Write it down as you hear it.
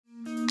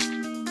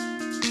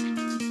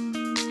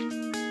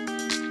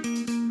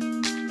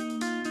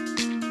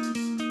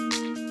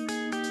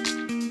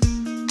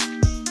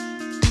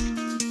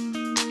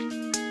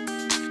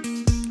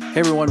Hey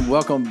everyone,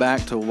 welcome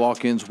back to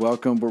Walk-Ins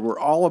Welcome, where we're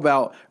all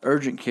about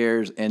urgent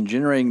cares and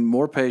generating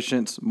more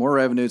patients, more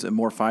revenues, and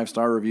more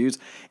 5-star reviews.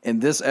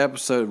 And this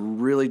episode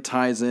really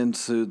ties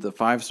into the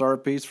 5-star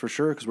piece for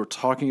sure, because we're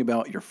talking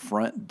about your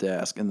front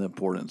desk and the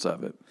importance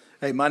of it.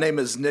 Hey, my name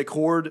is Nick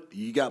Horde.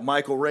 You got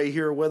Michael Ray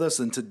here with us,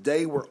 and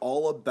today we're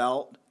all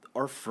about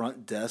our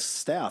front desk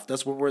staff.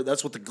 That's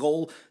what the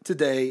goal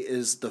today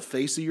is. The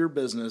face of your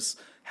business.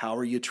 How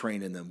are you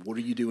training them? What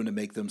are you doing to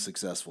make them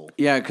successful?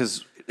 Yeah,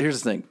 because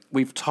here's the thing.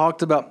 We've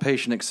talked about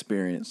patient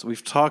experience.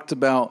 We've talked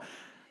about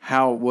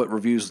what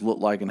reviews look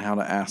like and how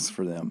to ask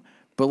for them.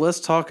 But let's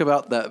talk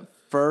about that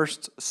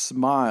first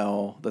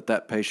smile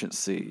that patient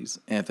sees.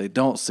 And if they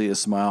don't see a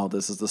smile,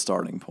 this is the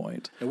starting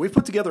point. And we've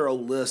put together a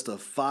list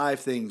of 5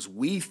 things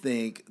we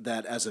think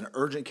that as an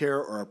urgent care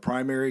or a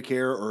primary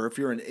care, or if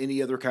you're in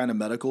any other kind of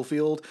medical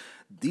field,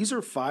 these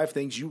are 5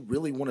 things you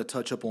really want to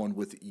touch up on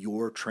with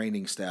your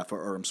training staff,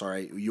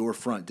 your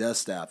front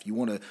desk staff. You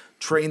want to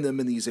train them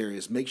in these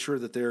areas. Make sure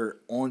that they're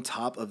on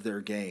top of their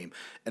game.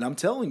 And I'm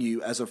telling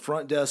you, as a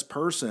front desk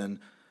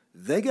person,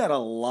 they got a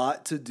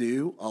lot to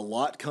do, a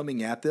lot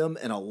coming at them,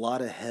 and a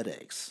lot of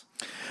headaches.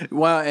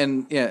 Well,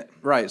 and yeah,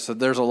 right. So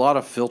there's a lot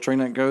of filtering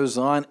that goes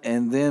on,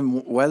 and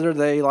then whether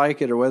they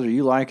like it or whether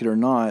you like it or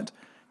not,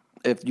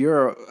 if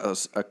you're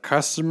a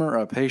customer,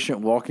 a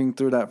patient walking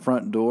through that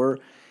front door,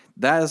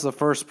 that is the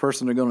first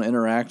person they're going to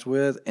interact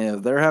with. And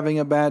if they're having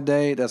a bad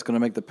day, that's going to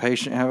make the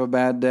patient have a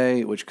bad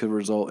day, which could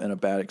result in a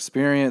bad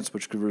experience,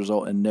 which could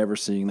result in never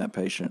seeing that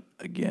patient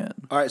again.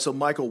 All right, so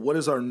Michael, what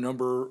is our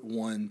number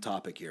 1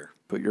 topic here?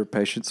 Put your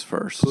patients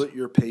first. Put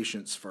your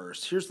patients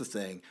first. Here's the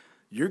thing.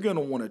 You're going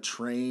to want to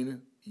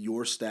train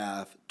your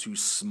staff to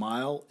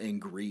smile and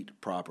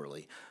greet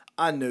properly.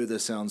 I know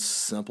this sounds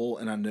simple,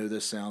 and I know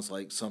this sounds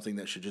like something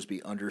that should just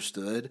be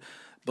understood,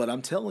 but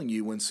I'm telling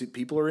you, when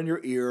people are in your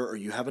ear, or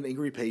you have an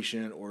angry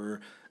patient,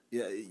 or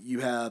you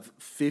have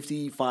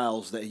 50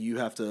 files that you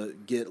have to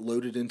get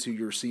loaded into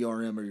your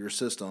CRM or your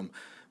system,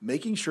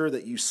 making sure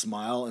that you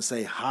smile and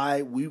say,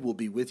 "Hi, we will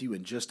be with you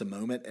in just a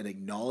moment," and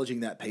acknowledging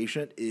that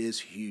patient is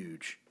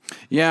huge.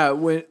 Yeah,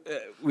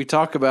 we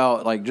talk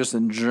about, like, just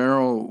in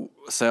general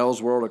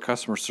sales world or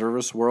customer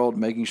service world,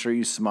 making sure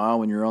you smile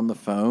when you're on the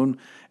phone.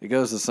 It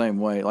goes the same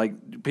way.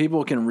 Like,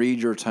 people can read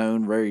your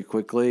tone very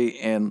quickly,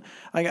 and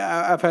like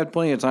I've had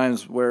plenty of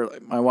times where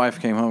my wife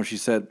came home. She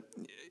said,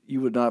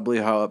 "You would not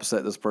believe how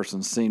upset this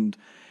person seemed."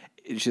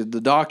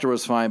 The doctor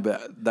was fine,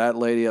 but that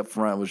lady up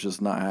front was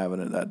just not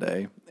having it that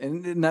day.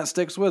 And that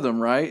sticks with them,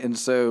 right? And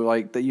so,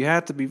 like, that you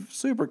have to be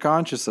super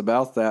conscious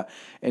about that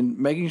and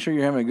making sure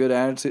you're having a good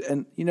attitude.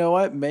 And you know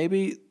what?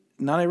 Maybe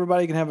not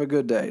everybody can have a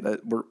good day.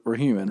 We're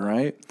human,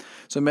 right?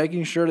 So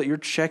making sure that you're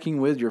checking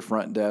with your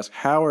front desk.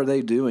 How are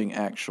they doing,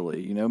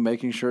 actually? You know,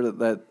 making sure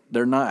that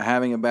they're not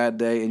having a bad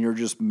day and you're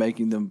just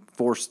making them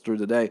force through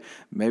the day.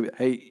 Maybe,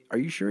 hey, are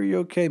you sure you're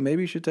okay?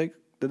 Maybe you should take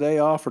the day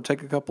off or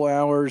take a couple of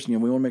hours. You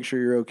know, we want to make sure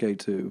you're okay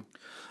too.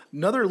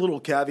 Another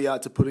little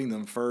caveat to putting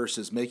them first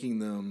is making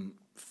them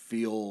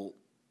feel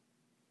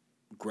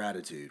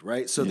gratitude,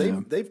 right? So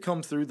they've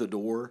come through the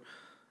door.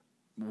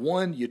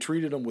 One, you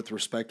treated them with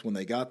respect when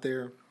they got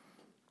there.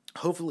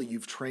 Hopefully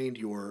you've trained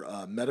your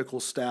medical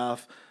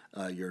staff,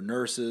 your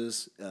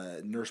nurses,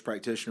 nurse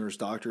practitioners,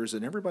 doctors,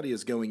 and everybody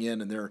is going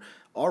in and they're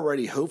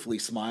already hopefully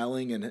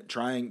smiling and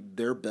trying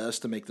their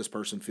best to make this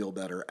person feel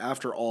better.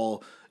 After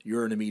all,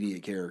 you're an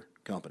immediate care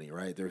company,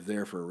 right? They're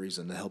there for a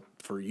reason, to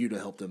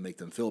help them make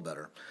them feel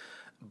better.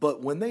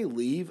 But when they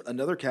leave,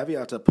 another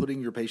caveat to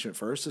putting your patient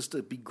first is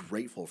to be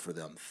grateful for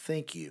them.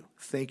 Thank you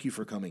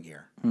for coming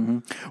here. Mm-hmm.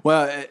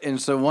 Well,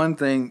 and so one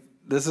thing,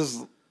 this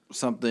is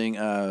something,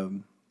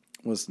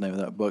 what's the name of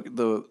that book?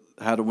 The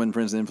How to Win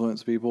Friends and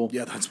Influence People.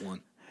 Yeah, that's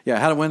one. Yeah,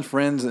 How to Win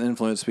Friends and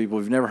Influence People.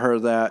 If you've never heard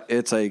of that,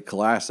 it's a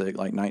classic,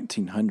 like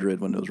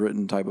 1900 when it was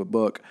written type of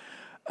book.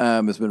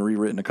 It's been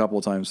rewritten a couple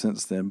of times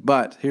since then.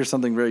 But here's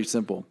something very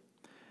simple.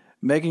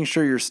 Making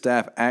sure your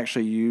staff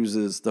actually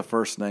uses the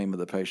first name of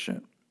the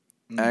patient.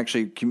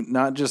 Actually,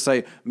 not just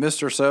say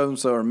Mr.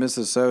 So-and-so or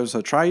Mrs.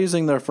 So-and-so. Try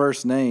using their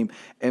first name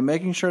and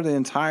making sure the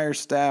entire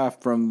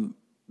staff from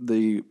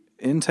the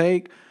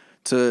intake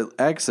to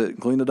exit,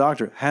 including the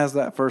doctor, has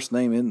that first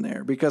name in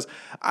there. Because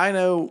I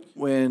know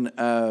when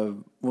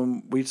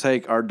we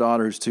take our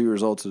daughter who's 2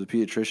 years old to the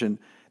pediatrician,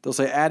 they'll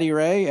say Addie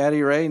Ray, and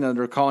they're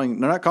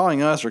not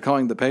calling us, they're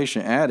calling the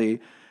patient Addie.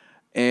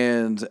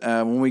 And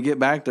when we get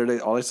back there,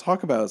 all they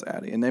talk about is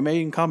Addie. And they may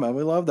even comment,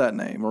 "We love that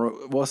name," or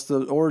 "What's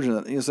the origin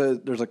of it?" So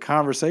there's a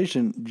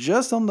conversation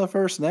just on the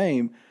first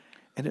name,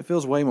 and it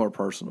feels way more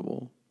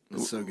personable.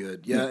 That's so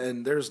good. Yeah,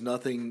 and there's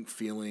nothing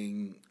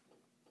feeling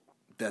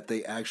that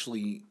they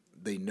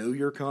know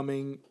you're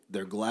coming,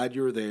 they're glad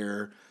you're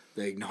there,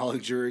 they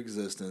acknowledge your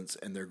existence,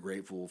 and they're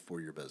grateful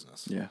for your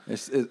business. Yeah.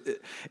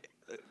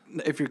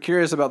 If you're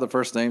curious about the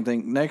first name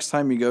thing, next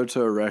time you go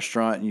to a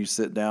restaurant and you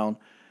sit down,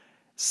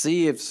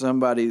 see if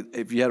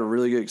you had a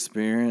really good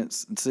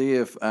experience, and see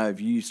if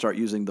you start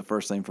using the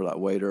first name for that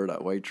waiter or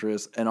that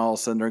waitress, and all of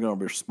a sudden they're going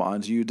to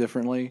respond to you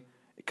differently.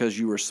 because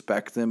you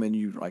respect them and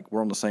you like we're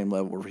on the same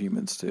level. We're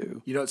humans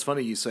too. You know, it's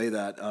funny you say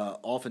that.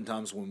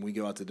 Oftentimes when we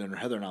go out to dinner,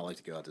 Heather and I like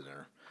to go out to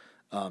dinner.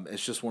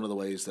 It's just one of the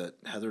ways that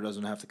Heather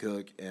doesn't have to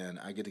cook, and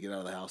I get to get out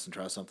of the house and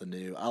try something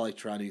new. I like to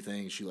try new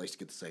things. She likes to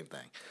get the same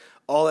thing.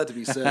 All that to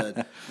be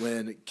said,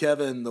 when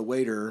Kevin, the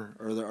waiter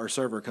or our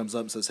server, comes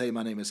up and says, "Hey,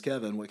 my name is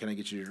Kevin. What can I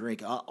get you to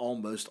drink?" I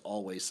almost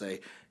always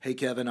say, "Hey,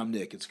 Kevin, I'm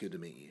Nick. It's good to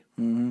meet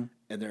you." Mm-hmm.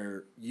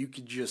 And you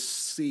could just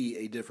see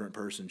a different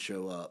person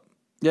show up.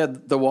 Yeah,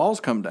 the walls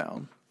come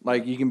down.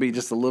 Like you can be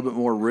just a little bit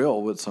more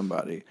real with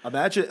somebody.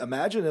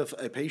 Imagine if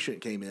a patient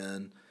came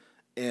in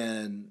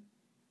and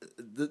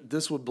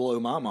this would blow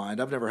my mind.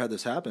 I've never had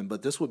this happen,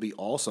 but this would be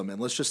awesome. And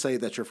let's just say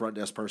that your front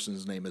desk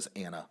person's name is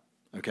Anna.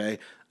 Okay,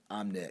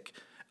 I'm Nick.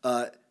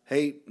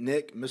 Hey,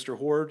 Nick, Mr.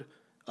 Horde,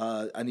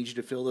 I need you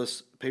to fill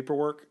this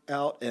paperwork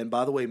out. And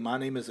by the way, my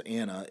name is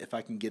Anna. If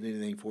I can get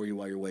anything for you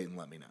while you're waiting,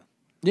 let me know.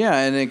 Yeah,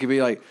 and it could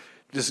be like,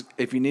 just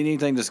if you need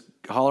anything, just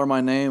holler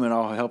my name and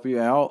I'll help you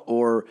out.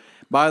 Or,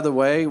 by the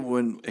way,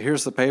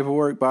 here's the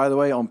paperwork. By the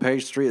way, on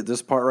page 3 at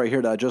this part right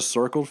here that I just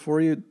circled for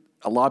you,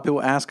 a lot of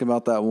people ask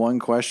about that one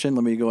question.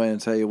 Let me go ahead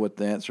and tell you what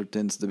the answer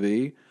tends to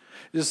be.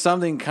 Just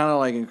something kind of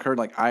like encouraged,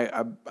 like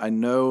I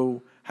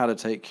know how to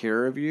take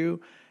care of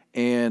you,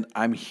 and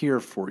I'm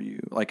here for you.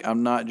 Like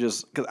I'm not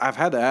just because I've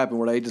had that happen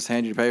where they just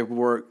hand you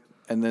paperwork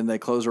and then they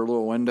close their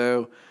little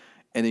window,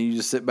 and then you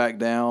just sit back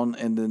down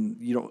and then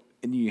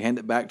you hand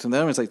it back to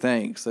them and say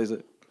thanks. They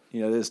say,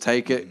 just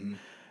take it, and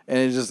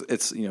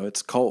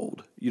it's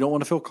cold. You don't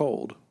want to feel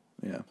cold.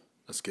 Yeah,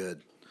 that's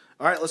good.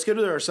 All right, let's go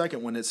to our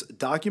second one. It's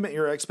document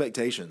your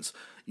expectations.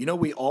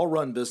 We all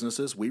run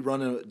businesses. We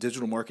run a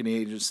digital marketing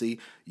agency.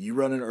 You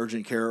run an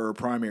urgent care or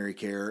primary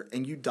care,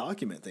 and you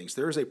document things.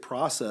 There is a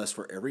process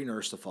for every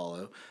nurse to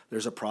follow.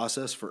 There's a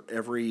process for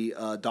every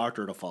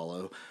doctor to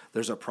follow.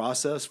 There's a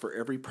process for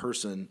every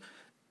person.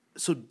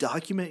 So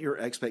document your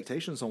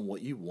expectations on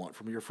what you want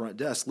from your front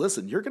desk.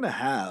 Listen, you're going to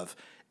have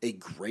a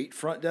great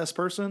front desk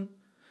person,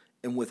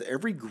 and with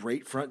every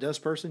great front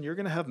desk person, you're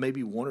going to have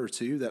maybe one or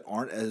two that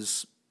aren't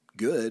as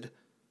good,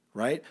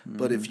 right? Mm-hmm.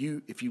 But if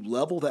you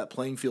level that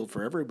playing field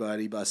for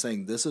everybody by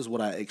saying this is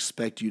what I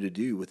expect you to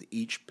do with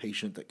each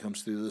patient that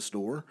comes through this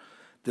door,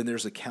 then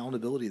there's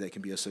accountability that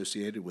can be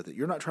associated with it.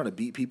 You're not trying to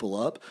beat people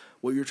up.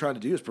 What you're trying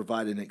to do is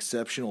provide an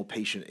exceptional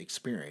patient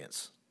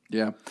experience.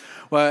 Yeah.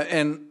 Well,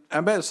 and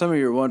I bet some of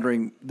you are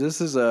wondering,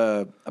 this is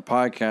a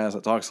podcast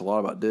that talks a lot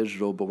about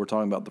digital, but we're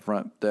talking about the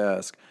front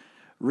desk.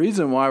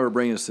 Reason why we're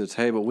bringing this to the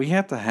table, we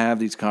have to have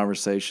these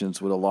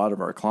conversations with a lot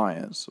of our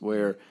clients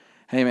where,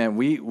 hey, man,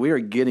 we are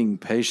getting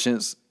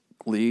patients'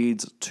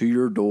 leads to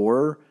your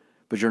door,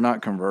 but you're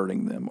not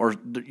converting them. Or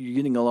you're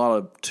getting a lot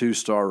of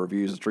 2-star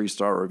reviews,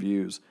 3-star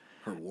reviews.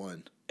 Or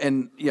one.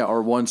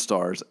 Or 1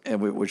 stars,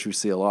 which we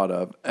see a lot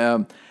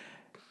of.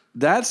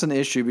 That's an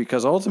issue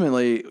because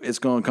ultimately it's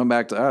going to come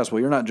back to us.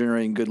 Well, you're not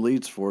generating good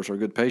leads for us or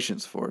good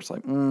patients for us.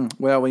 Like,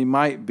 well, we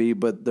might be,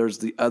 but there's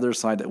the other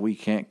side that we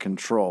can't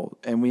control.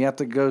 And we have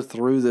to go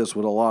through this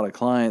with a lot of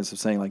clients of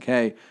saying like,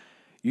 hey,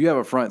 you have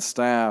a front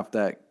staff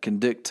that can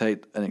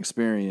dictate an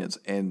experience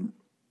and,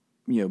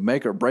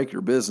 make or break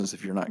your business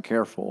if you're not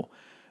careful.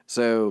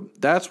 So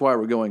that's why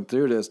we're going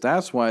through this.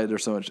 That's why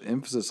there's so much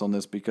emphasis on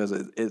this because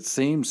it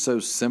seems so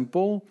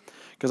simple.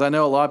 Because I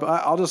know a lot of people,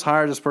 I'll just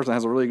hire this person that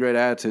has a really great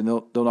attitude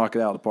and they'll knock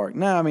it out of the park.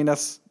 No, I mean,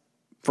 that's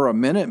for a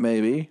minute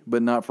maybe,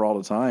 but not for all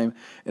the time.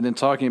 And then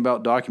talking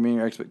about documenting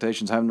your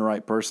expectations, having the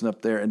right person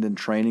up there and then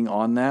training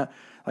on that.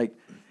 Like,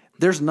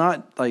 there's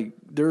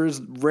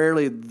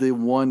rarely the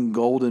one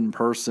golden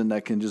person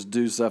that can just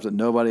do stuff that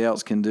nobody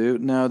else can do.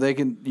 No,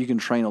 you can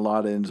train a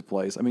lot into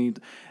place. I mean,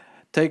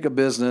 take a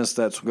business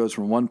that goes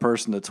from 1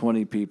 person to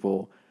 20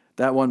 people.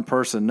 That one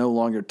person no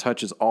longer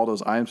touches all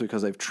those items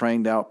because they've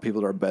trained out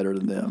people that are better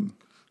than them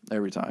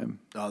every time.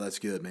 Oh, that's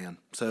good, man.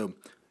 So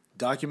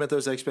document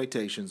those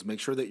expectations. Make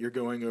sure that you're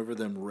going over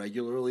them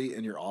regularly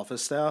in your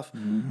office staff.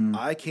 Mm-hmm.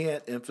 I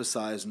can't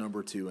emphasize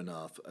number 2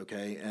 enough,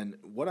 okay? And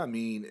what I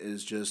mean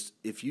is just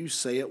if you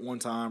say it one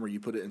time or you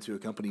put it into a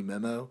company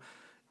memo,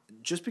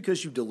 just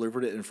because you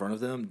delivered it in front of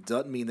them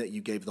doesn't mean that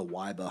you gave the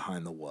why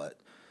behind the what.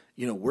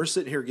 We're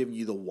sitting here giving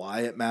you the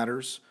why it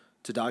matters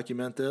to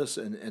document this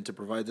and to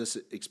provide this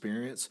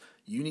experience.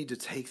 You need to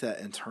take that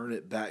and turn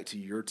it back to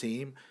your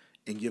team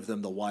and give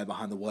them the why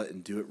behind the what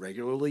and do it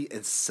regularly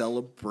and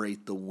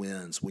celebrate the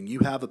wins. When you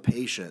have a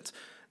patient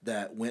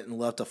that went and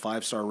left a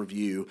 5-star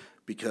review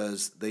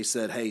because they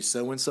said, hey,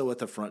 so-and-so at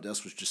the front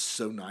desk was just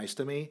so nice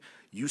to me,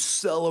 you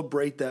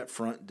celebrate that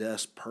front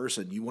desk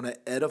person. You want to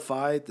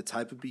edify the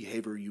type of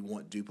behavior you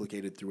want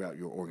duplicated throughout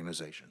your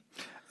organization.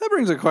 That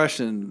brings a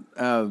question.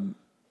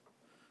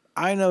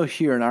 I know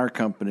here in our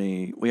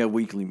company, we have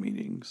weekly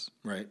meetings.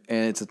 Right.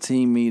 And it's a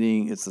team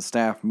meeting, it's a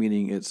staff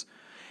meeting,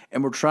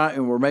 and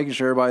we're making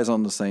sure everybody's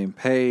on the same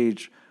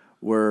page.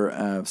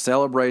 We're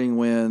celebrating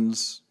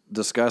wins,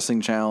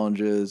 discussing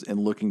challenges, and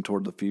looking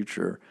toward the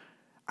future.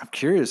 I'm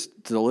curious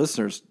to the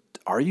listeners,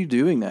 are you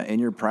doing that in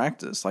your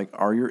practice? Like,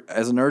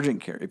 as an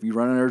urgent care, if you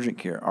run an urgent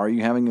care, are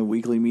you having a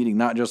weekly meeting,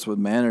 not just with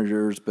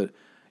managers, but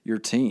your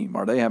team?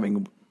 Are they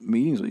having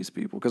meetings with these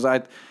people? Because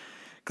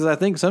because I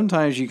think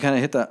sometimes you kind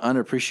of hit that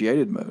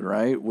unappreciated mode,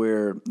 right?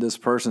 Where this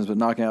person's been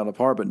knocking out of the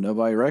park, but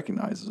nobody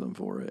recognizes them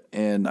for it.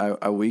 And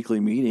a weekly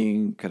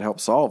meeting could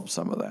help solve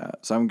some of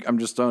that. So I'm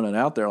just throwing it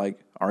out there. Like,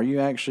 are you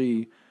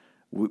actually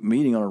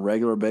meeting on a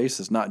regular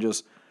basis, not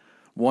just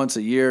once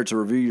a year to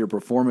review your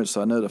performance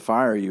so I know to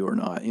fire you or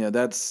not? You know,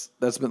 that's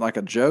been like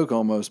a joke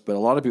almost, but a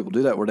lot of people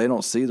do that where they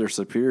don't see their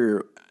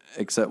superior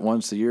except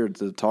once a year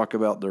to talk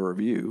about their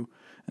review,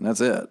 and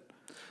that's it.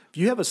 If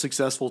you have a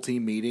successful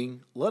team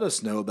meeting, let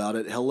us know about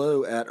it.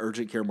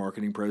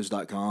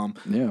 hello@urgentcaremarketingpros.com.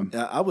 Yeah.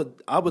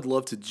 I would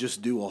love to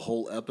just do a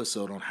whole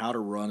episode on how to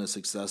run a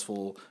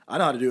successful. I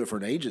know how to do it for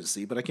an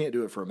agency, but I can't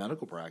do it for a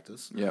medical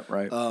practice. Yeah,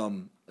 right.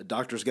 A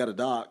doctor's got a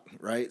doc,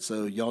 right?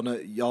 So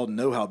y'all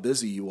know how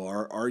busy you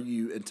are. Are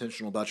you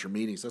intentional about your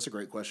meetings? That's a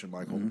great question,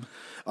 Michael. Mm-hmm.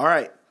 All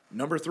right.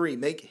 Number 3,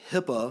 make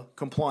HIPAA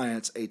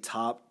compliance a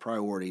top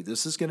priority.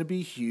 This is going to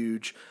be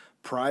huge.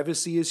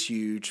 Privacy is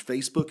huge.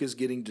 Facebook is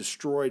getting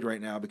destroyed right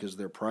now because of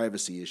their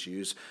privacy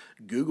issues.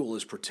 Google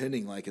is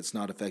pretending like it's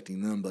not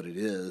affecting them, but it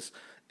is.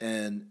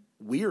 And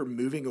we are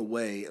moving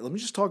away. Let me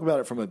just talk about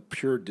it from a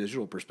pure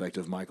digital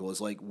perspective, Michael. It's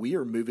like we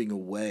are moving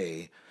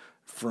away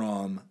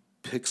from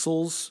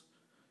pixels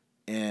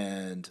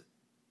and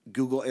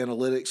Google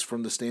Analytics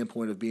from the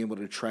standpoint of being able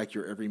to track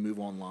your every move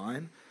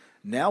online.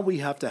 Now we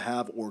have to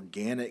have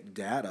organic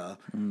data,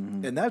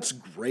 and that's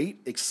great,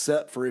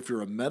 except for if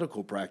you're a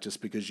medical practice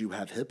because you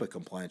have HIPAA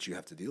compliance you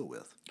have to deal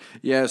with.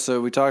 Yeah, so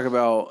we talk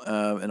about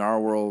in our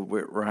world,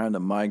 we're having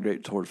to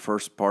migrate toward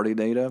first-party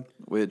data,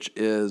 which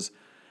is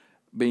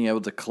being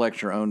able to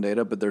collect your own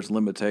data, but there's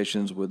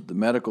limitations with the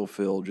medical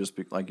field, just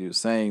like you were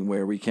saying,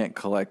 where we can't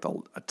collect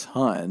a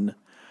ton.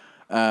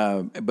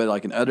 But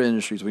like in other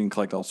industries, we can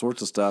collect all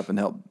sorts of stuff and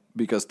help,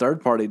 because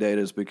third-party data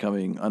is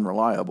becoming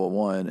unreliable,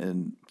 one,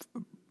 and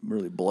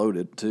really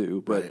bloated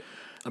too. But right.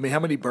 I mean, how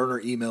many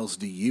burner emails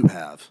do you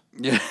have?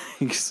 Yeah,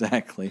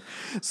 exactly.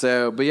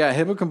 So, but yeah,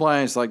 HIPAA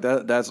compliance, like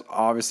that's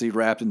obviously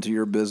wrapped into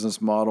your business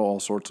model all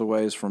sorts of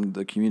ways, from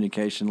the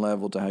communication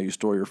level to how you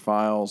store your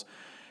files,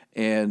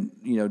 and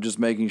just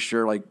making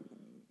sure, like,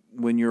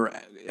 when you're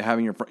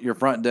having your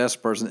front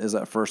desk person is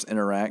that first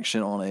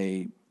interaction on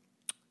a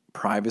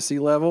privacy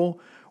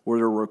level, where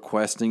they're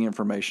requesting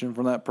information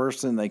from that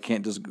person. They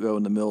can't just go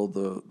in the middle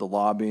of the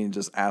lobby and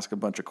just ask a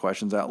bunch of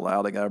questions out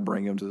loud. They got to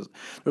bring them to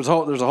there's a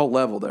whole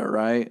level there,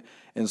 right?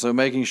 And so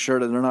making sure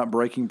that they're not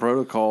breaking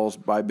protocols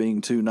by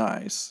being too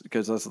nice,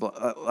 because that's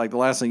like the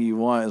last thing you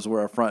want is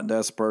where a front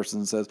desk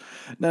person says,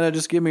 no,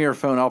 just give me your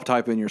phone. I'll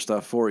type in your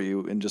stuff for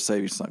you and just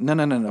save you some.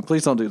 No,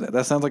 please don't do that.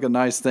 That sounds like a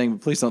nice thing,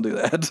 but please don't do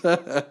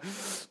that.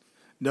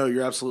 No,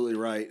 you're absolutely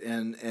right.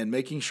 And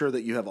making sure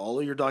that you have all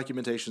of your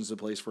documentations in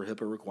place for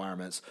HIPAA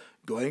requirements,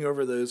 going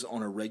over those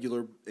on a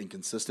regular and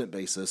consistent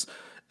basis.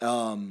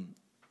 You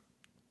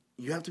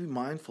have to be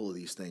mindful of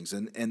these things.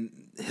 And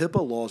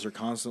HIPAA laws are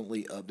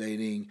constantly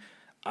updating.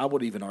 I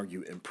would even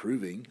argue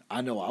improving.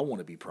 I know I want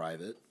to be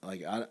private.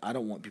 Like, I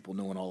don't want people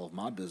knowing all of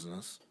my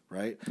business,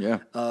 right? Yeah.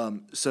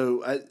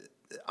 So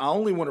I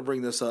only want to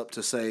bring this up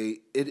to say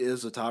it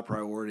is a top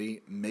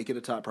priority. Make it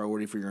a top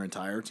priority for your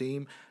entire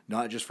team,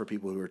 not just for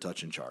people who are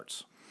touching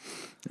charts.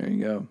 There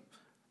you go.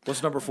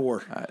 What's number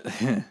 4?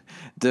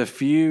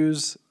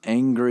 Diffuse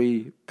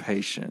angry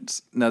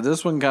patients. Now,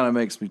 this one kind of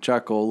makes me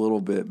chuckle a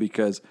little bit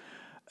because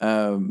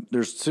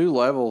there's 2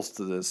 levels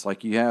to this.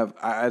 Like, you have,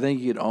 I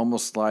think you'd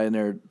almost slide in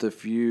there,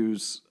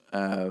 diffuse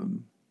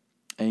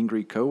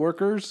angry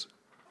coworkers.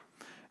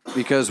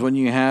 Because when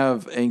you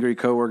have angry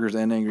coworkers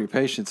and angry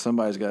patients,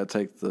 somebody's got to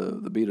take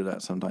the beat of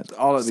that sometimes.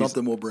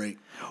 Something will break.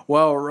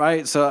 Well,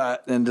 right. So,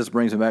 and this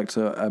brings me back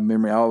to a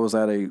memory. I was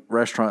at a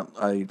restaurant,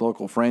 a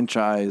local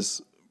franchise,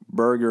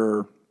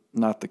 Burger,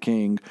 not the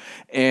King.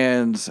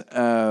 And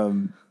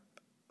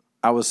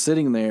I was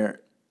sitting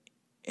there,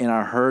 and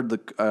I heard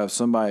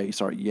somebody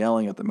start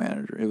yelling at the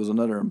manager. It was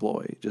another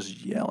employee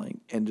just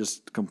yelling and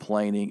just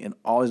complaining and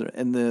all these.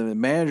 And the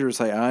manager would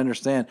say, "I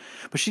understand,"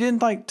 but she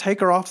didn't like take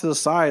her off to the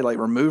side, like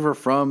remove her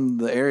from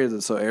the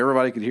area so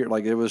everybody could hear.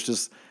 Like, it was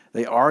just,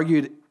 they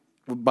argued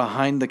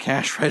behind the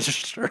cash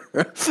register,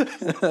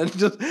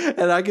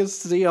 and I could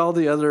see all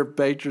the other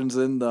patrons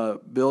in the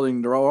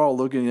building. They're all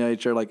looking at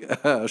each other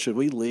like, "Should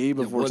we leave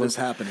before what is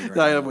happening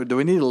right now? Do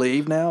we need to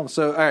leave now?"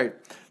 So, all right.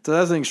 So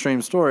that's an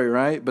extreme story,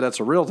 right? But that's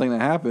a real thing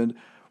that happened.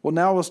 Well,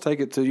 now let's take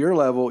it to your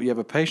level. You have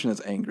a patient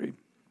that's angry.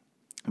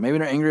 Maybe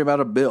they're angry about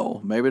a bill.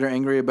 Maybe they're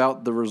angry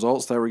about the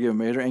results that were given.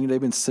 Maybe they're angry they've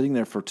been sitting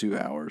there for 2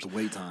 hours. The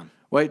wait time.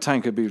 Wait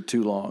time could be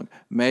too long.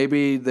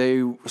 Maybe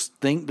they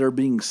think they're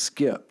being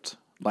skipped.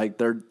 Like,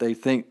 they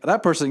think,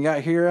 that person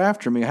got here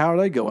after me. How are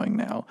they going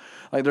now?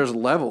 Like, there's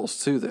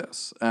levels to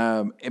this.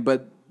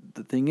 But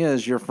the thing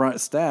is, your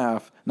front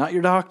staff, not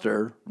your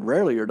doctor,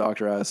 rarely your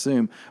doctor, I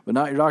assume, but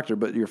not your doctor,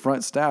 but your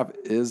front staff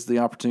is the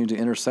opportunity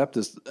to intercept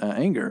this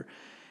anger.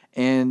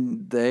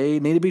 And they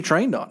need to be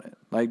trained on it.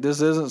 Like,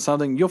 this isn't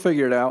something you'll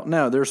figure it out.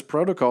 No, there's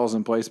protocols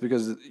in place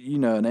because,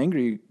 an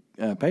angry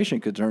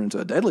patient could turn into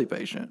a deadly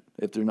patient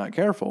if they're not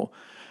careful.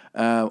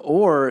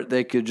 Or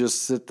they could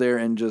just sit there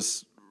and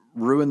just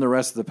ruin the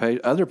rest of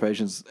the other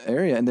patient's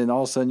area. And then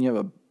all of a sudden you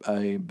have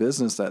a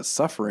business that's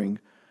suffering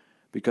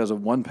because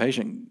of one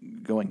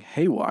patient going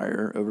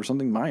haywire over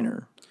something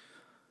minor.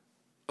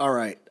 All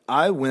right.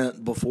 I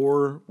went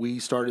before we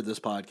started this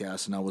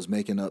podcast and I was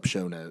making up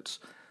show notes.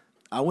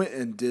 I went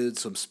and did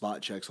some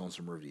spot checks on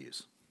some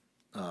reviews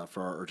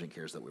for our urgent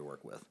cares that we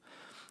work with.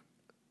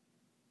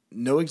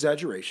 No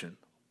exaggeration.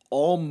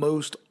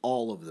 Almost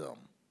all of them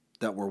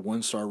that were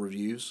 1-star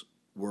reviews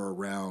were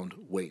around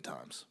wait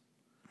times.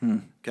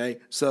 Okay.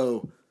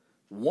 So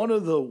one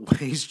of the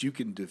ways you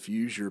can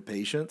diffuse your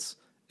patients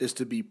is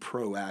to be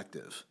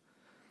proactive,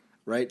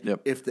 right?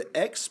 Yep. If the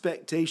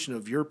expectation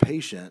of your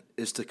patient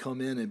is to come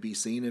in and be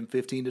seen in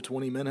 15 to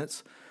 20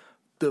 minutes,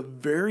 the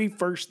very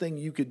first thing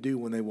you could do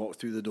when they walk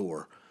through the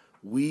door,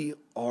 we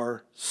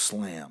are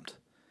slammed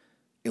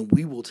and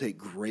we will take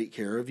great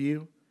care of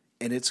you.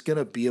 And it's going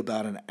to be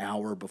about an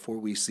hour before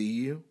we see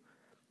you.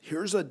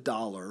 Here's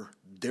 $1.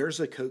 There's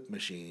a Coke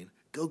machine.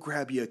 Go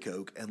grab you a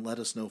Coke and let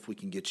us know if we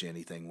can get you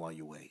anything while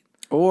you wait.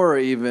 Or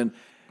even,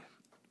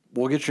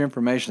 we'll get your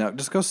information out.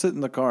 Just go sit in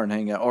the car and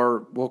hang out.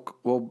 Or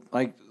we'll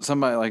like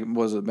somebody like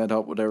was it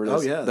MedHelp, whatever it is.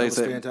 Oh yeah, they that was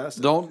say,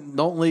 fantastic.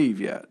 Don't leave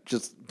yet.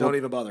 Just Don't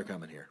even bother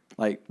coming here.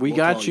 Like we'll call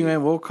got you you.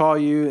 in. We'll call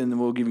you, and then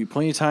we'll give you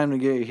plenty of time to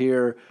get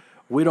here.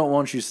 We don't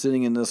want you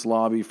sitting in this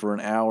lobby for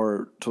an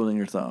hour twiddling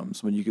your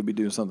thumbs when you could be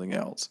doing something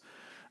else.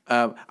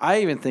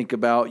 I even think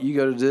about you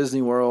go to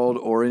Disney World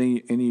or any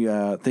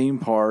theme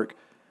park,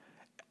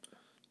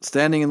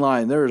 standing in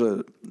line. There's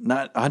a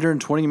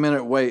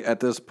 120-minute wait at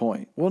this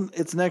point. Well,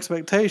 it's an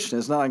expectation.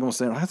 It's not like I'm going to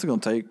say, oh, it's going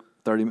to take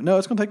 30 minutes. No,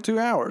 it's going to take 2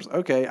 hours.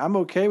 Okay, I'm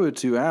okay with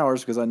 2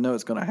 hours because I know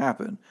it's going to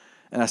happen,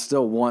 and I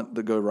still want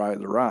to go ride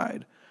the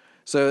ride.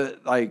 So,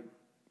 like,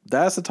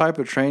 that's the type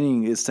of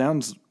training. It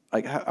sounds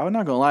like, I'm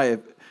not going to lie,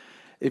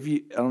 if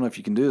you, I don't know if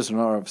you can do this or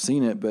not, I've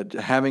seen it, but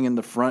having in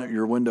the front of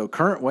your window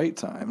current wait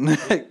time.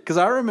 Because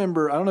I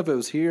remember, I don't know if it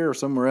was here or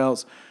somewhere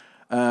else,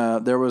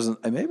 there was,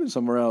 maybe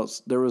somewhere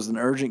else, there was an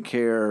urgent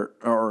care,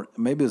 or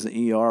maybe it was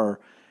an ER,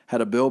 had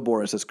a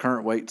billboard that says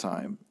current wait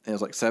time. It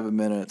was like 7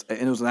 minutes.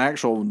 And it was an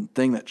actual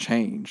thing that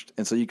changed.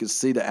 And so you could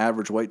see the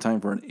average wait time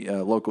for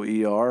a local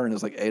ER, and it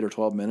was like 8 or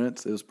 12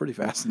 minutes. It was pretty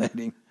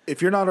fascinating.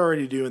 If you're not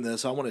already doing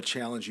this, I want to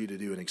challenge you to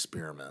do an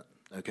experiment,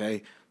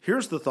 okay?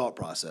 Here's the thought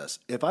process.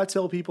 If I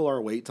tell people our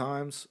wait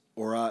times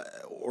or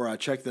I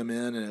check them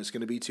in and it's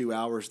going to be 2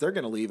 hours, they're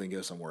going to leave and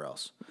go somewhere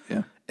else.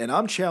 Yeah. And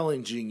I'm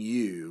challenging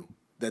you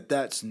that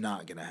that's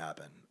not going to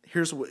happen.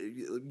 Here's what,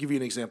 I'll give you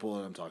an example of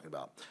what I'm talking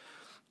about.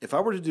 If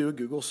I were to do a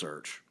Google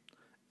search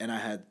and I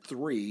had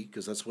 3,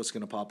 because that's what's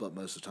going to pop up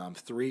most of the time,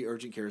 3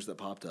 urgent cares that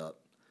popped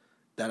up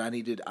that I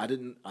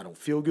don't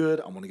feel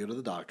good, I want to go to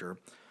the doctor.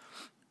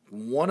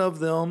 One of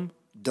them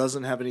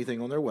doesn't have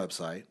anything on their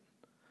website.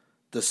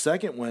 The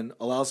second one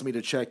allows me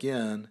to check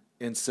in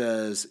and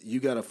says, you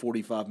got a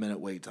 45-minute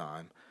wait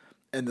time.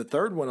 And the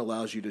third one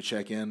allows you to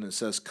check in and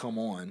says, come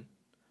on.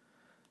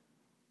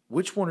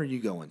 Which one are you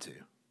going to?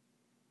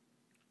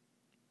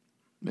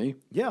 Me?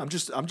 Yeah, I'm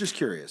just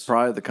curious.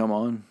 Probably the come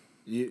on.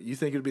 You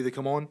think it'd be the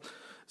come on?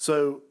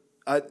 So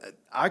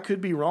I could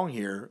be wrong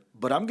here,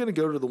 but I'm going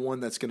to go to the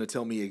one that's going to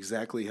tell me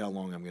exactly how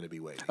long I'm going to be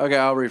waiting. Okay,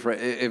 I'll rephrase.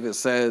 If it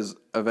says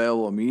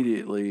available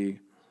immediately,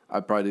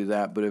 I'd probably do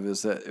that. But if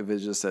it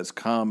just says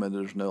come and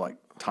there's no like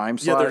time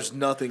slot, Yeah, there's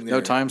nothing there.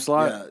 No time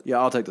slot. Yeah,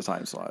 I'll take the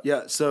time slot.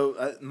 Yeah.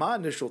 So my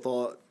initial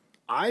thought,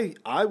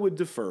 I would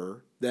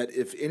defer that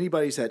if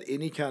anybody's had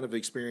any kind of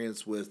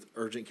experience with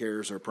urgent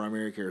cares or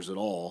primary cares at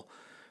all,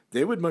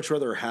 they would much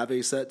rather have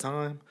a set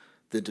time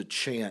than to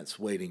chance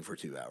waiting for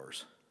 2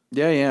 hours.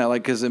 Yeah.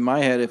 Like, because in my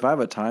head, if I have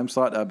a time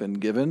slot I've been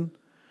given,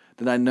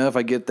 then I know if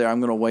I get there,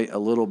 I'm going to wait a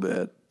little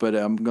bit, but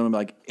I'm going to be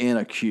like in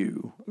a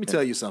queue. Let me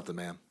tell you something,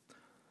 man.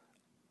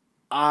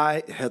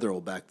 Heather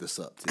will back this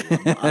up too.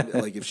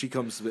 Like if she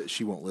comes,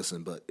 she won't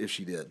listen, but if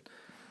she did,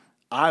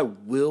 I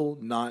will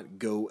not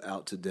go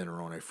out to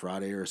dinner on a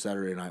Friday or a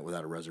Saturday night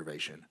without a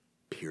reservation,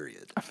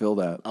 period. I feel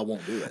that. I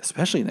won't do it.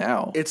 Especially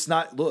now. It's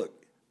not, look,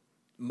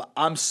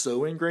 I'm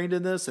so ingrained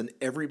in this, and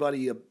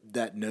everybody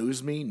that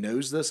knows me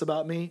knows this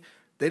about me.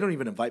 They don't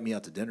even invite me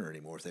out to dinner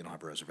anymore if they don't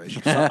have a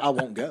reservation. So I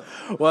won't go.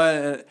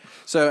 Well,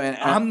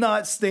 I'm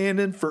not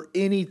standing for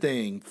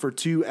anything for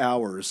 2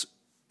 hours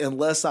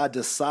unless I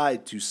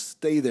decide to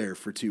stay there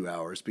for 2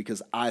 hours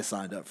because I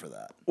signed up for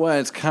that. Well,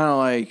 it's kind of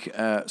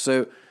like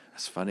so.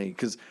 It's funny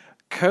because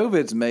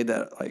COVID's made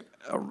that like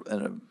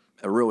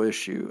a real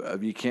issue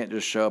of you can't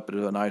just show up at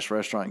a nice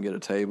restaurant and get a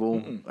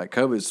table. Mm-mm. Like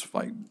COVID's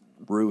like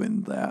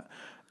ruined that.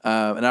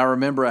 And I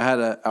remember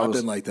I've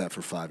been like that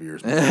for 5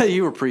 years.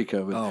 You were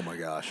pre-COVID. Oh my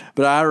gosh!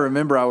 But I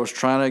remember I was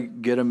trying to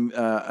get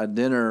a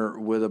dinner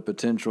with a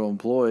potential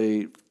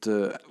employee.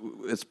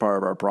 It's part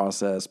of our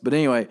process. But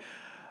anyway,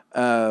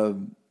 I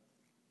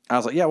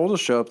was like, yeah, we'll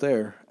just show up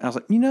there. And I was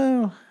like,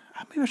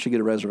 maybe I should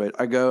get a reservation.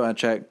 I go, I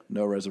check,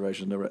 no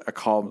reservation. I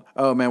called,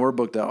 oh man, we're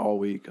booked out all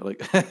week.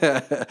 Like,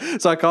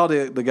 so I called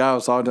the guy I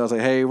was talking to. I was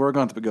like, hey, we're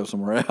going to have to go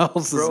somewhere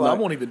else. Bro, I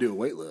won't even do a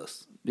wait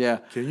list. Yeah.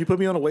 Can you put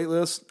me on a wait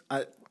list?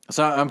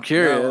 So I'm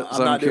curious. No,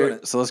 I'm not doing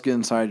it. So let's get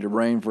inside your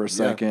brain for a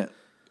second. Yeah.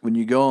 When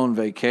you go on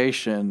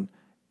vacation,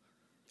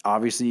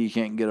 obviously you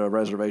can't get a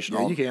reservation.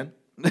 Yeah, you can.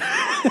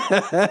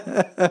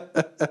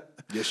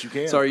 Yes, you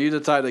can. So are you the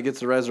type that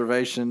gets a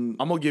reservation?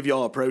 I'm gonna give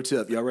y'all a pro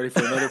tip. Y'all ready for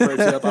another pro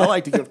tip? I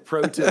like to give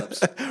pro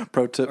tips.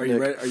 Pro tip. Are you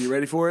Nick. ready? Are you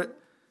ready for it?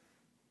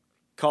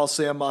 Call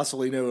Sam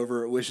Marcelino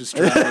over at Wishes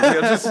Travel.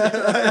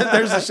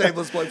 There's a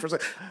shameless plug for a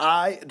second.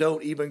 I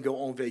don't even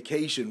go on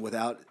vacation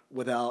without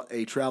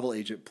a travel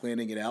agent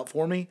planning it out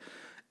for me.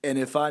 And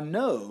if I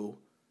know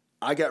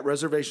I got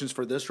reservations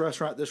for this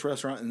restaurant, and this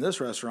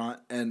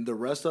restaurant, and the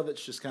rest of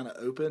it's just kind of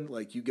open,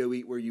 like you go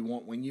eat where you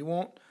want when you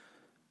want.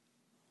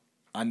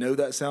 I know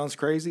that sounds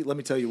crazy. Let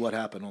me tell you what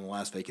happened on the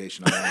last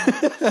vacation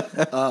I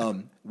went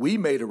on. We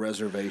made a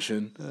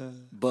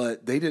reservation,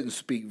 but they didn't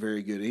speak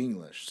very good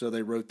English, so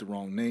they wrote the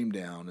wrong name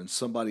down, and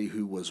somebody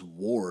who was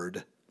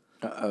Ward,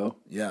 got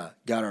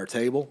our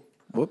table.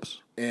 Whoops.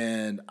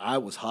 And I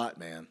was hot,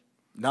 man.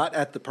 Not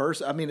at the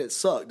person. I mean, it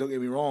sucked. Don't get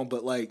me wrong,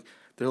 but like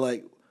they're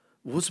like,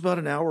 "What's about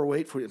an hour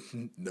wait for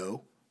you?"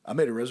 No, I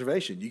made a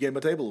reservation. You gave my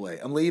table away.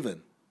 I'm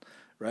leaving.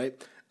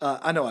 Right.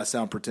 I know I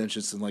sound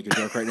pretentious and like a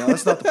joke right now.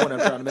 That's not the point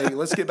I'm trying to make.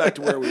 Let's get back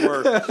to where we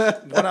were.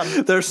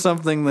 There's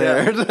something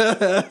there.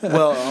 Yeah.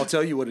 Well, I'll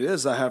tell you what it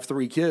is. I have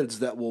 3 kids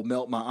that will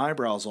melt my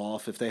eyebrows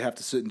off if they have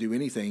to sit and do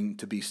anything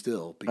to be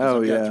still.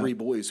 Because I've got 3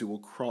 boys who will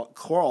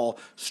crawl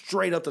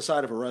straight up the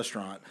side of a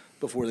restaurant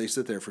before they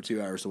sit there for 2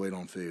 hours to wait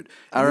on food.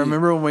 I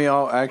remember when we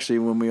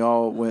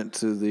all went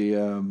to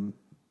the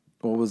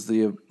what was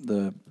the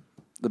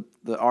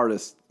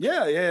artist?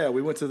 Yeah.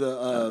 We went to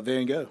the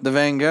Van Gogh. The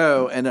Van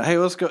Gogh, and hey,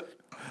 let's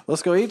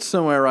go eat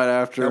somewhere right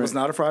after. That was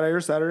not a Friday or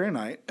Saturday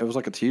night. It was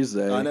like a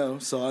Tuesday. I know.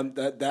 So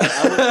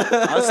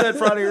I said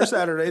Friday or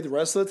Saturday. The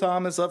rest of the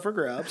time it's up for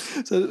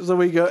grabs. So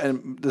we go,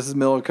 and this is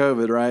middle of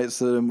COVID, right?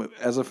 So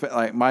as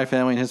like my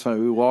family and his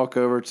family, we walk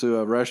over to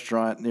a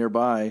restaurant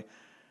nearby,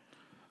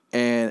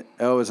 and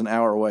it's an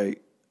hour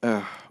wait.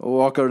 We'll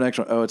walk over to the next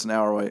one. Oh, it's an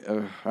hour wait.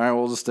 All right,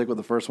 we'll just stick with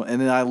the first one. And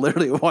then I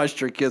literally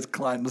watched your kids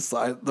climb the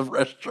side of the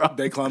restaurant.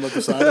 They climb up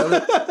the side of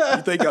it?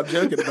 You think I'm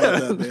joking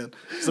about that, man.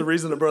 It's the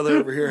reason the brother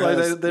over here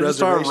has they just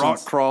start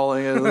rock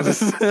crawling.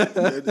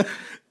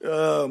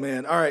 Oh,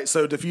 man. All right,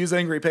 so diffuse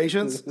angry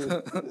patients.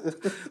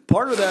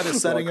 Part of that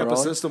is setting up a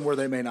system where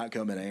they may not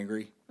come in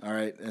angry. All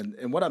right,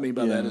 and what I mean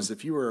by that is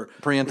if you were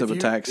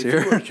attacks if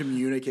here. you were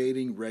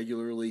communicating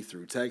regularly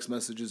through text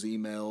messages,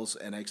 emails,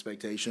 and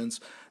expectations,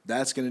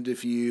 that's going to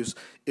diffuse.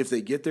 If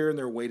they get there and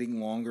they're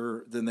waiting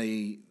longer than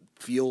they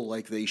feel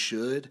like they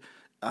should,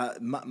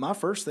 my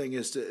first thing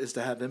is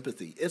to have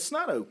empathy. It's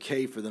not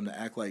okay for them to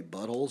act like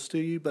buttholes to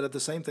you, but at the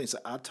same thing,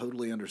 I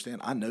totally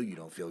understand. I know you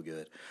don't feel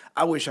good.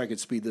 I wish I could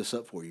speed this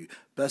up for you.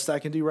 Best I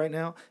can do right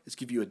now is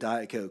give you a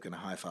Diet Coke and a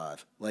high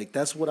five. Like,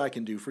 that's what I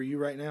can do for you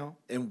right now,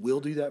 and will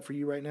do that for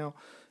you right now.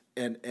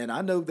 And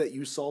I know that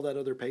you saw that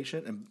other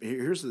patient, and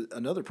here's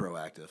another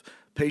proactive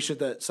patient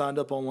that signed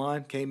up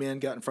online, came in,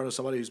 got in front of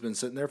somebody who's been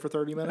sitting there for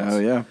 30 minutes. Oh,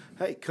 yeah.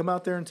 Hey, come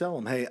out there and tell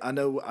them, hey, I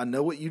know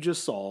what you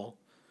just saw.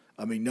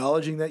 I'm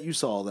acknowledging that you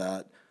saw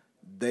that.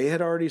 They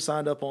had already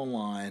signed up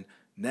online.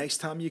 Next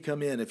time you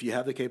come in, if you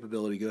have the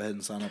capability, go ahead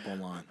and sign up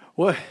online.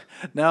 What?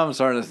 Now I'm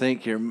starting to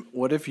think here.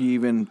 What if you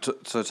even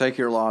so take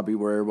your lobby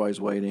where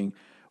everybody's waiting?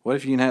 What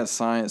if you can have a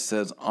sign that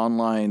says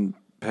online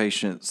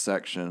patient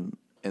section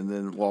and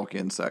then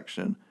walk-in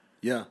section?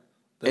 Yeah,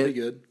 that'd be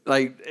good.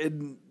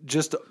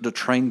 Just to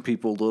train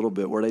people a little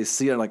bit where they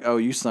see it like, oh,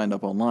 you signed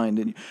up online,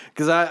 didn't you?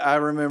 Because I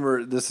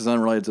remember, this is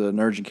unrelated to an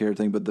urgent care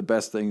thing, but the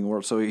best thing in the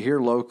world. So here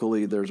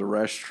locally, there's a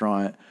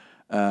restaurant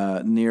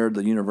near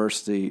the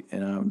university,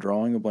 and I'm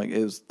drawing a blank.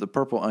 It was the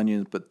Purple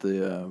Onions, but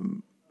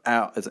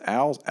it's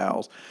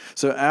Owls.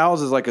 So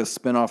Owls is like a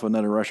spinoff of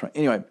another restaurant.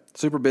 Anyway,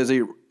 super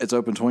busy. It's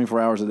open 24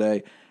 hours a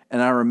day.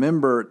 And I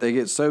remember they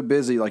get so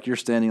busy, like you're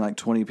standing like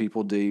 20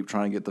 people deep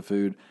trying to get the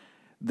food,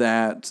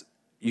 that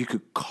you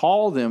could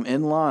call them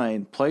in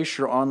line, place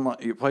your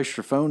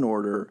phone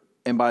order,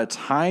 and by the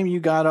time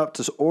you got up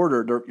to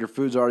order, your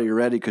food's already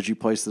ready because you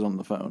placed it on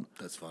the phone.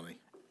 That's funny.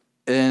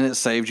 And it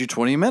saved you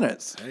 20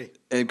 minutes. Hey.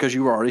 Because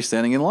you were already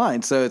standing in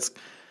line. So it's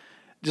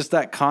just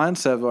that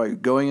concept,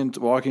 like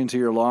walking into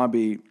your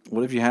lobby.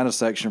 What if you had a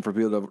section for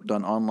people that have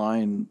done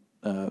online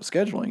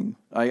scheduling?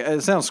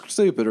 It sounds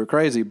stupid or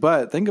crazy,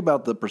 but think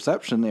about the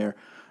perception there.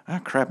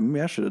 Crap,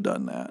 maybe I should have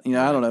done that.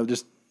 I don't know,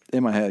 just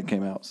in my head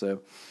came out,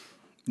 so...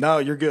 No,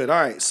 you're good.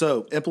 All right,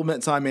 so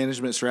implement time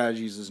management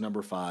strategies is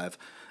number 5.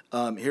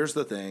 Here's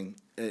the thing.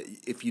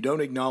 If you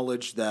don't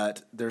acknowledge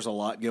that there's a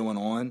lot going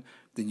on,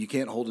 then you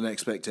can't hold an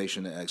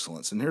expectation of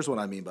excellence. And here's what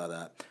I mean by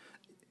that.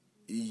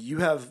 You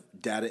have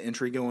data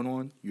entry going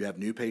on. You have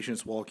new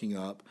patients walking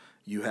up.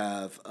 You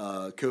have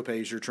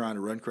copays you're trying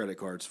to run credit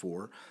cards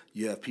for.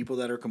 You have people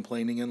that are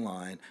complaining in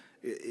line.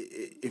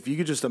 If you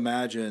could just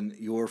imagine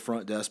your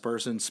front desk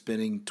person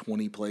spinning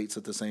 20 plates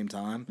at the same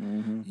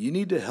time, you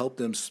need to help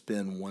them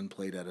spin one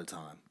plate at a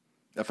time.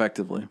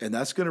 Effectively. And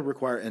that's going to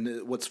require,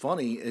 and what's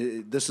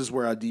funny, this is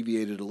where I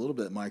deviated a little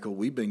bit, Michael.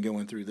 We've been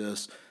going through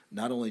this,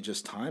 not only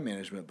just time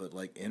management, but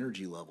like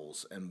energy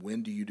levels and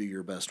when do you do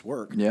your best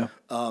work. Yeah.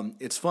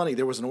 It's funny,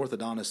 there was an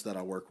orthodontist that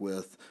I work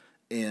with,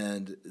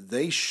 and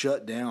they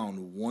shut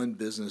down one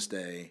business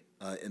day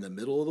in the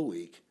middle of the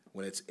week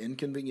when it's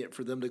inconvenient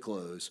for them to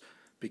close,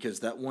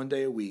 because that one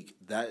day a week,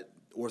 that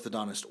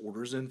orthodontist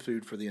orders in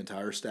food for the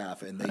entire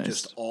staff, and they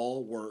just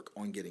all work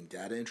on getting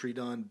data entry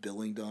done,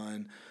 billing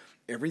done,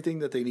 everything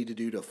that they need to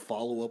do to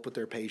follow up with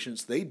their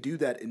patients. They do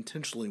that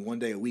intentionally one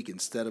day a week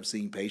instead of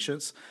seeing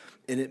patients,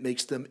 and it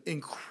makes them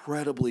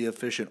incredibly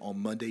efficient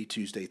on Monday,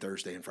 Tuesday,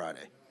 Thursday, and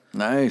Friday.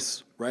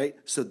 Nice. Right?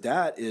 So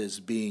that is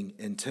being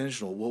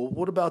intentional. Well,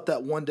 what about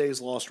that one day's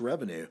lost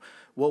revenue?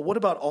 Well, what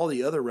about all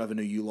the other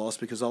revenue you lost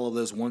because all of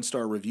those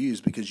one-star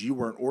reviews, because you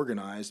weren't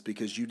organized,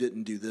 because you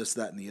didn't do this,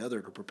 that, and the other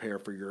to prepare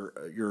for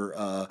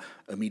your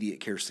immediate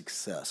care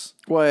success?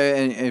 Well,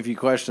 and if you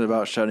question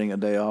about shutting a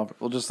day off,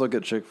 well, just look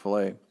at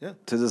Chick-fil-A. Yeah.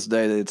 To this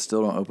day, they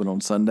still don't open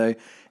on Sunday,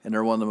 and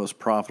they're one of the most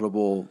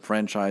profitable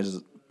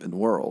franchises in the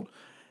world.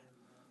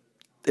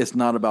 It's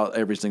not about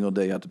every single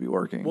day you have to be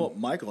working. Well,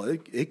 Michael,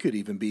 it could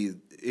even be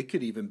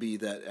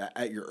that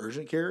at your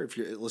urgent care, if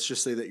you let's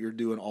just say that you're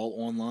doing all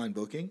online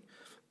booking,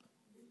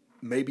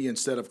 maybe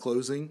instead of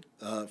closing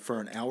for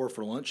an hour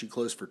for lunch, you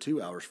close for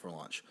 2 hours for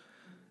lunch.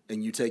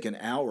 And you take an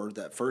hour,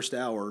 that first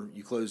hour,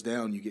 you close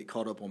down, you get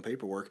caught up on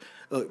paperwork.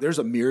 Look, there's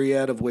a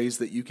myriad of ways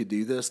that you could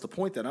do this. The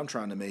point that I'm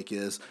trying to make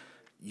is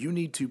you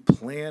need to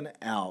plan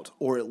out,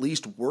 or at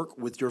least work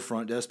with your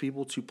front desk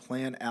people to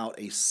plan out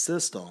a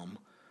system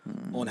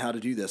on how to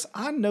do this.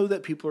 I know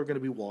that people are going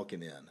to be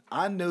walking in.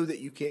 I know that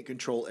you can't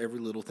control every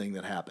little thing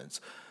that happens.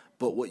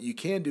 But what you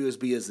can do is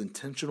be as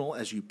intentional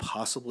as you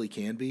possibly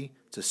can be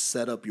to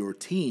set up your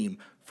team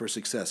for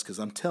success. Because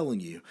I'm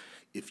telling you,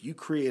 if you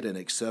create an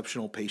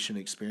exceptional patient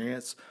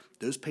experience,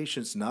 those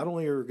patients not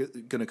only are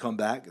going to come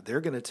back,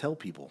 they're going to tell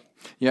people.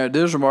 Yeah,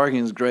 digital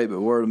marketing is great,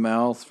 but word of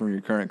mouth from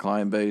your current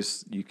client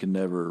base, you can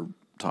never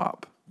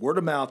top. Word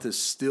of mouth is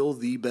still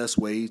the best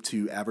way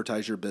to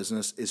advertise your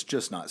business. It's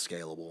just not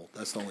scalable.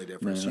 That's the only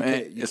difference. Yeah,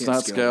 it's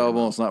not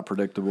scalable. It's not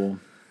predictable.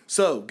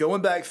 So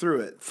going back through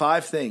it,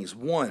 5 things.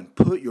 1,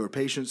 put your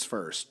patients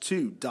first.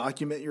 2,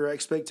 document your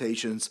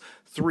expectations.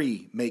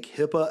 3, make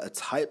HIPAA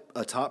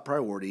a top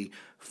priority.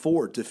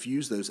 4,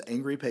 diffuse those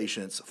angry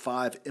patients.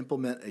 5,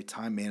 implement a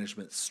time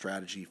management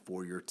strategy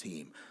for your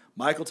team.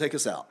 Michael, take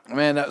us out.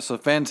 Man, that's so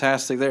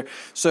fantastic there.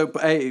 So,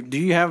 hey,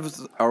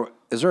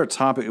 is there a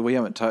topic we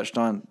haven't touched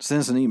on?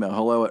 Send us an email,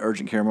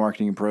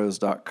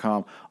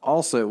 hello@urgentcaremarketingpros.com.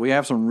 Also, we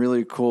have some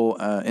really cool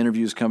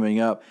interviews coming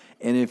up.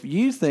 And if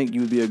you think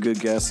you would be a good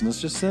guest, let's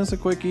just send us a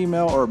quick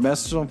email or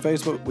message on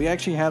Facebook. We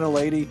actually had a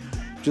lady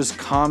just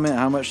comment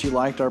how much she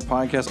liked our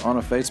podcast on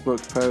a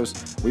Facebook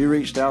post. We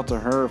reached out to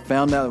her,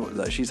 found out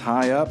that she's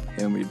high up,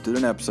 and we did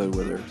an episode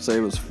with her. So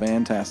it was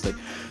fantastic.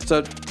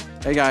 So,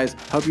 hey guys,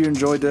 hope you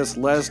enjoyed this.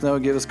 Let us know,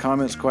 give us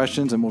comments,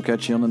 questions, and we'll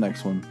catch you on the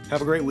next one.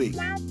 Have a great week.